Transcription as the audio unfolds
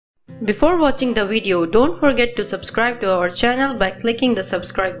Before watching the video, don't forget to subscribe to our channel by clicking the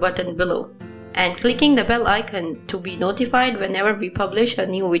subscribe button below and clicking the bell icon to be notified whenever we publish a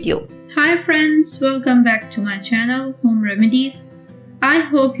new video. Hi friends, welcome back to my channel Home Remedies. I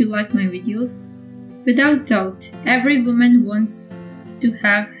hope you like my videos. Without doubt, every woman wants to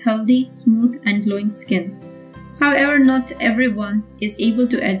have healthy, smooth and glowing skin. However, not everyone is able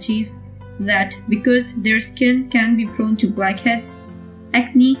to achieve that because their skin can be prone to blackheads,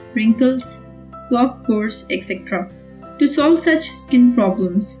 acne, wrinkles, clogged pores, etc. To solve such skin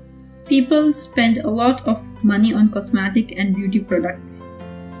problems, people spend a lot of money on cosmetic and beauty products.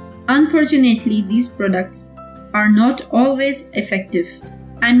 Unfortunately, these products are not always effective,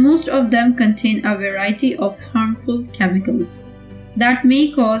 and most of them contain a variety of harmful chemicals that may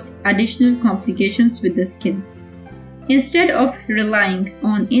cause additional complications with the skin. Instead of relying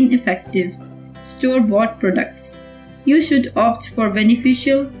on ineffective, store-bought products, you should opt for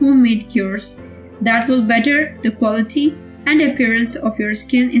beneficial homemade cures that will better the quality and appearance of your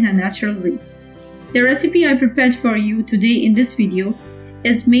skin in a natural way. The recipe I prepared for you today in this video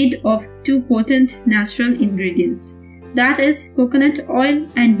is made of two potent natural ingredients, that is coconut oil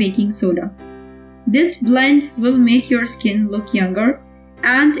and baking soda. This blend will make your skin look younger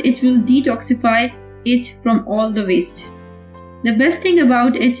and it will detoxify it from all the waste. The best thing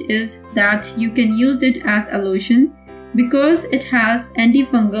about it is that you can use it as a lotion because it has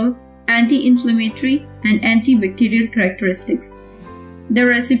antifungal, anti-inflammatory and antibacterial characteristics. The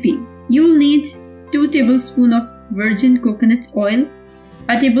recipe: you will need 2 tablespoons of virgin coconut oil,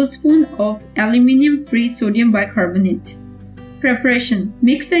 a tablespoon of aluminium-free sodium bicarbonate. Preparation: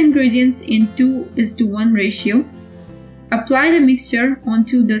 mix the ingredients in 2:1 ratio. Apply the mixture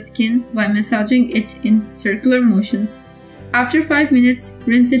onto the skin by massaging it in circular motions. After 5 minutes,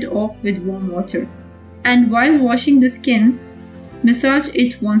 rinse it off with warm water. And while washing the skin, massage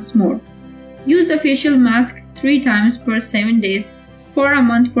it once more. Use a facial mask 3 times per 7 days for a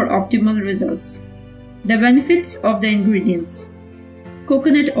month for optimal results. The benefits of the ingredients: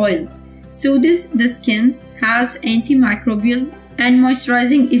 coconut oil soothes the skin, has antimicrobial and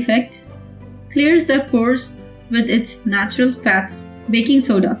moisturizing effect, clears the pores with its natural fats. Baking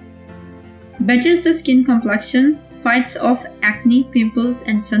soda betters the skin complexion, fights off acne, pimples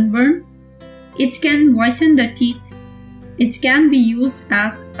and sunburn. It can whiten the teeth. It can be used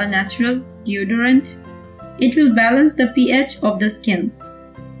as a natural deodorant. It will balance the pH of the skin.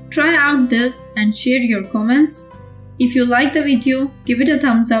 Try out this and share your comments. If you like the video, give it a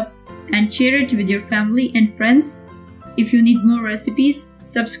thumbs up and share it with your family and friends. If you need more recipes,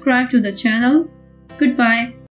 subscribe to the channel. Goodbye.